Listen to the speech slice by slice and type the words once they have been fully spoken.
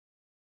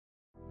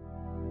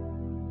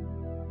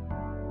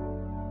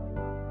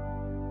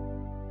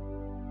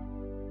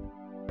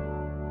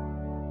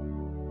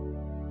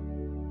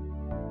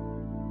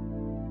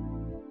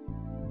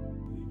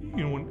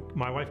when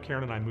my wife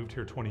Karen and I moved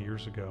here 20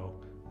 years ago,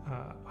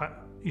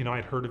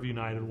 I'd heard of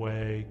United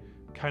Way,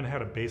 kind of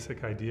had a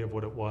basic idea of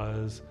what it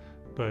was,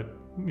 but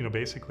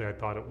basically I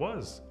thought it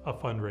was a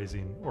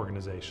fundraising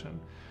organization.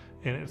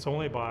 And it's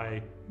only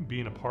by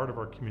being a part of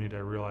our community I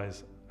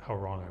realized how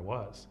wrong I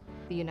was.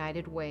 The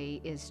United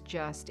Way is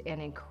just an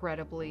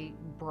incredibly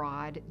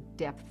broad,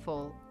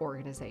 depthful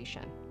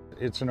organization.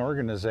 It's an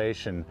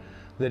organization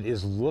that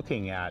is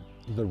looking at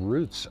the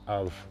roots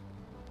of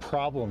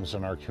problems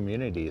in our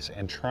communities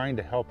and trying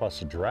to help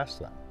us address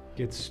them.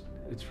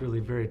 It's really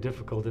very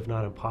difficult, if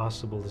not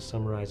impossible, to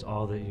summarize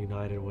all that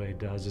United Way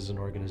does as an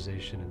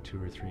organization in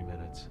 2 or 3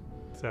 minutes.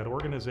 It's that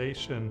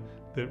organization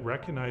that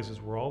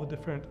recognizes where all the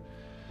different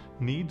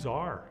needs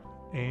are,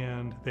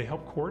 and they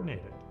help coordinate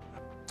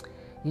it.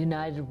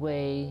 United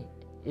Way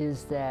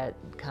is that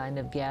kind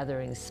of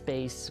gathering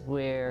space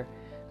where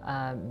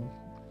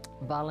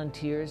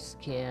volunteers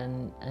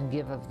can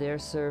give of their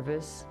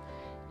service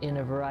in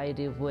a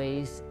variety of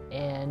ways,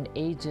 and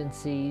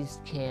agencies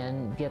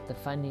can get the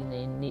funding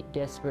they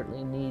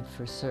desperately need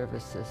for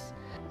services.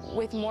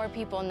 With more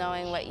people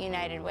knowing what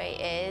United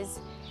Way is,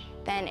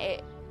 then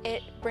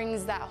it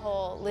brings that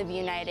whole Live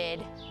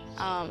United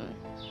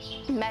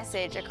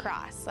message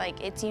across.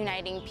 Like, it's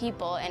uniting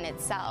people in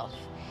itself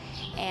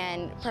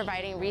and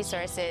providing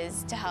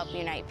resources to help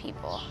unite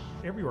people.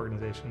 Every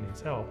organization needs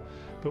help,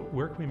 but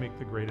where can we make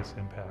the greatest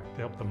impact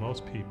to help the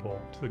most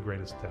people to the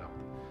greatest depth?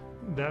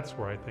 That's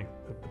where I think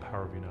that the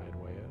power of United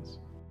Way is.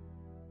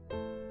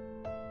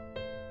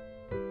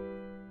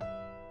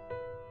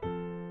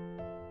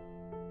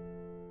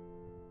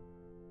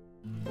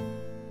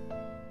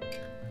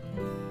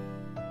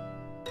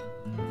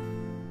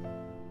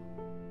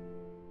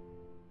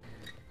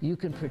 You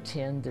can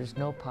pretend there's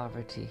no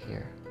poverty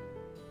here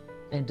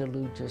and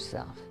delude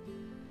yourself.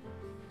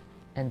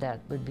 And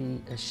that would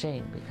be a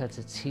shame, because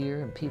it's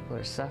here and people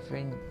are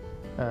suffering.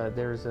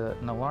 There's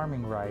an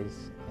alarming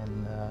rise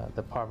in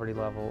the poverty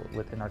level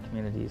within our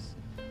communities,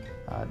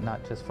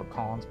 not just for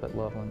Collins, but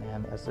Loveland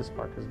and Estes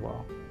Park as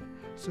well.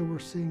 So we're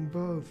seeing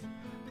both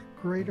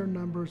greater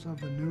numbers of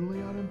the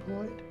newly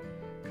unemployed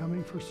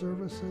coming for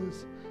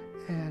services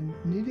and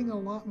needing a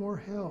lot more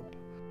help.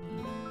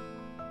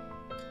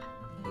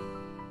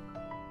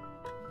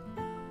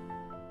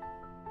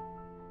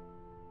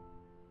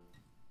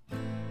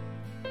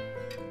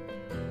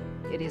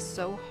 It is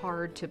so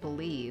hard to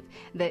believe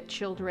that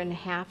children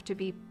have to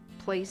be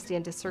placed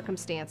into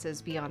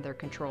circumstances beyond their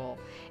control.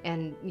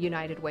 And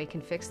United Way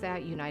can fix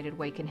that. United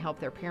Way can help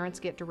their parents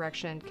get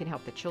direction, can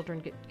help the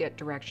children get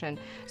direction,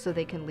 so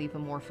they can lead a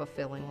more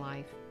fulfilling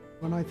life.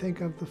 When I think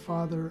of the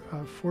father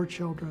of 4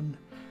 children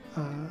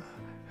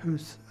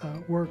whose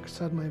work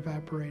suddenly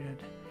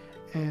evaporated,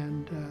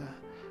 and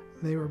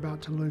they were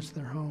about to lose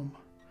their home,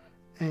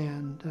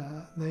 and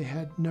they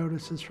had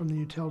notices from the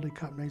utility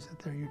companies that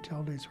their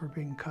utilities were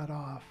being cut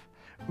off.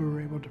 We were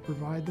able to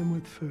provide them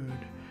with food.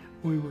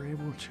 We were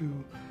able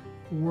to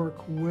work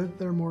with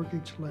their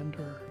mortgage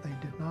lender. They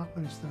did not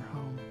lose their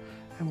home,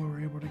 and we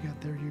were able to get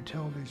their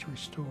utilities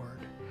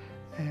restored.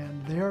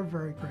 And they're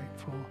very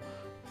grateful,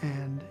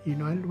 and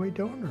United Way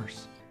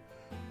donors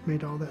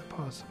made all that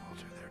possible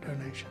through their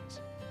donations.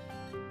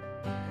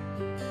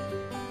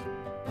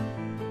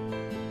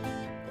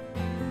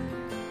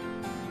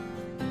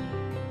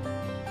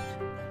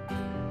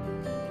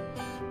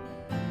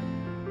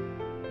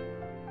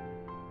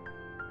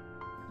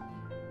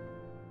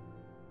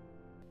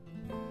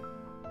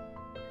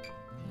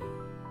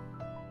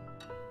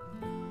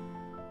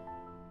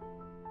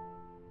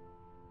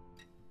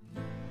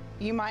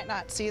 You might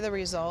not see the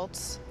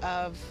results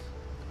of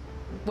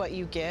what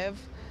you give,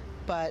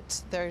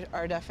 but there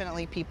are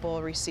definitely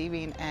people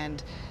receiving,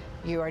 and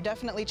you are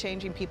definitely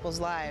changing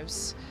people's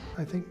lives.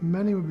 I think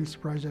many would be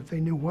surprised if they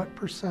knew what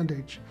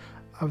percentage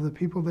of the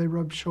people they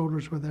rub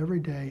shoulders with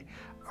every day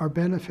are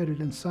benefited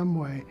in some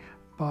way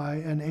by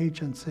an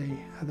agency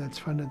that's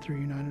funded through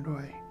United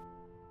Way.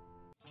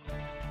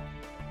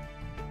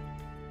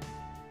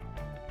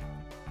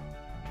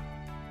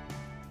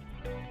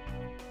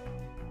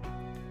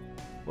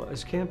 Well,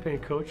 as campaign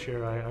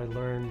co-chair, I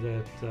learned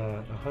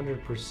that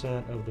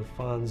 100% of the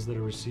funds that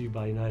are received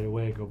by United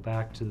Way go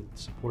back to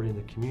supporting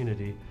the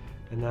community,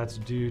 and that's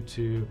due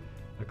to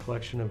a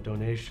collection of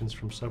donations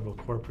from several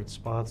corporate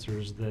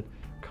sponsors that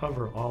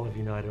cover all of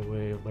United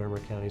Way of Larimer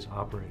County's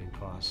operating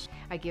costs.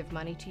 I give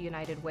money to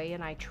United Way,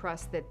 and I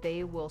trust that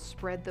they will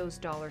spread those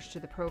dollars to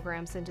the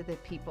programs and to the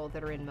people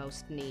that are in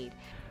most need.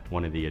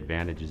 One of the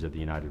advantages of the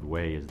United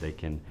Way is they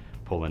can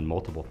pull in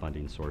multiple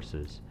funding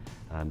sources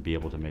and be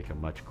able to make a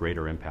much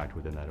greater impact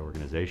within that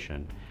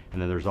organization. And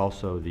then there's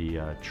also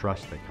the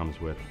trust that comes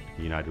with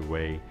the United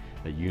Way,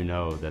 that you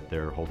know that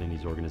they're holding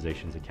these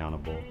organizations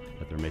accountable,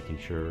 that they're making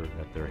sure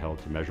that they're held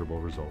to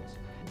measurable results.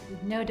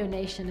 No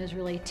donation is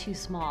really too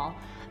small,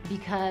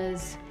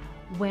 because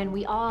when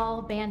we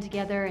all band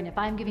together, and if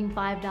I'm giving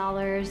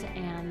 $5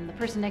 and the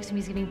person next to me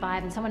is giving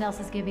 $5 and someone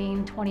else is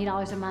giving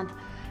 $20 a month,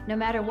 no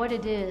matter what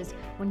it is,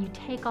 when you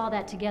take all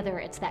that together,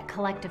 it's that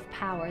collective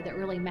power that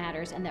really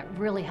matters and that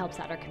really helps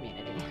out our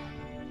community.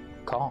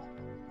 Call.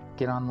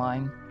 get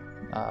online,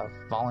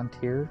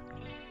 volunteer,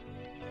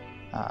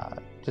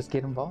 just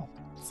get involved.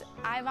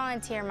 I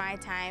volunteer my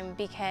time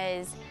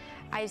because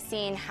I've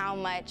seen how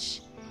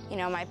much,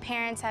 my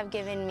parents have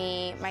given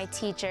me, my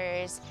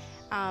teachers,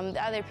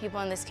 the other people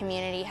in this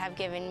community have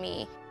given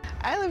me.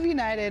 I Live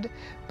United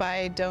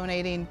by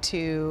donating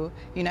to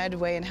United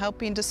Way and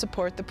helping to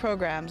support the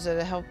programs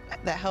that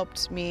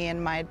helped me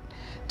and my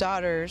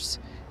daughters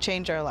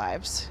change our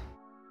lives.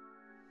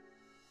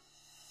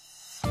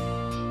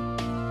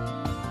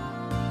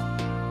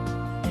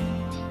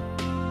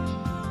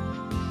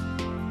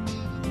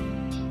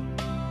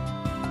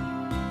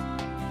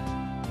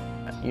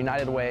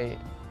 United Way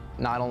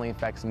not only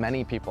affects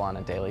many people on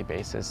a daily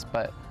basis,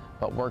 but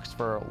works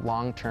for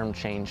long-term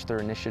change through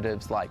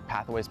initiatives like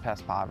Pathways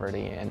Past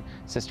Poverty and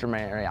Sister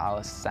Mary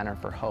Alice Center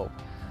for Hope,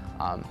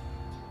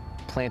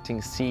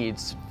 planting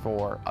seeds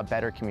for a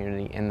better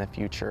community in the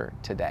future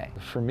today.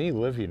 For me,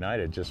 Live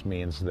United just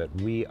means that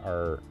we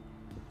are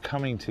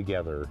coming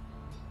together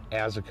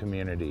as a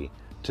community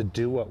to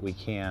do what we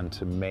can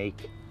to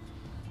make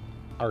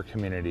our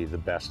community the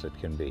best it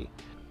can be.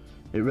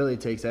 It really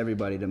takes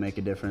everybody to make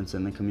a difference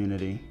in the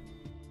community.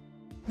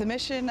 The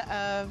mission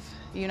of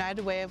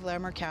United Way of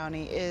Larimer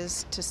County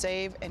is to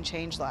save and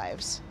change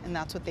lives, and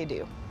that's what they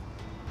do.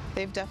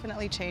 They've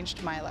definitely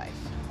changed my life.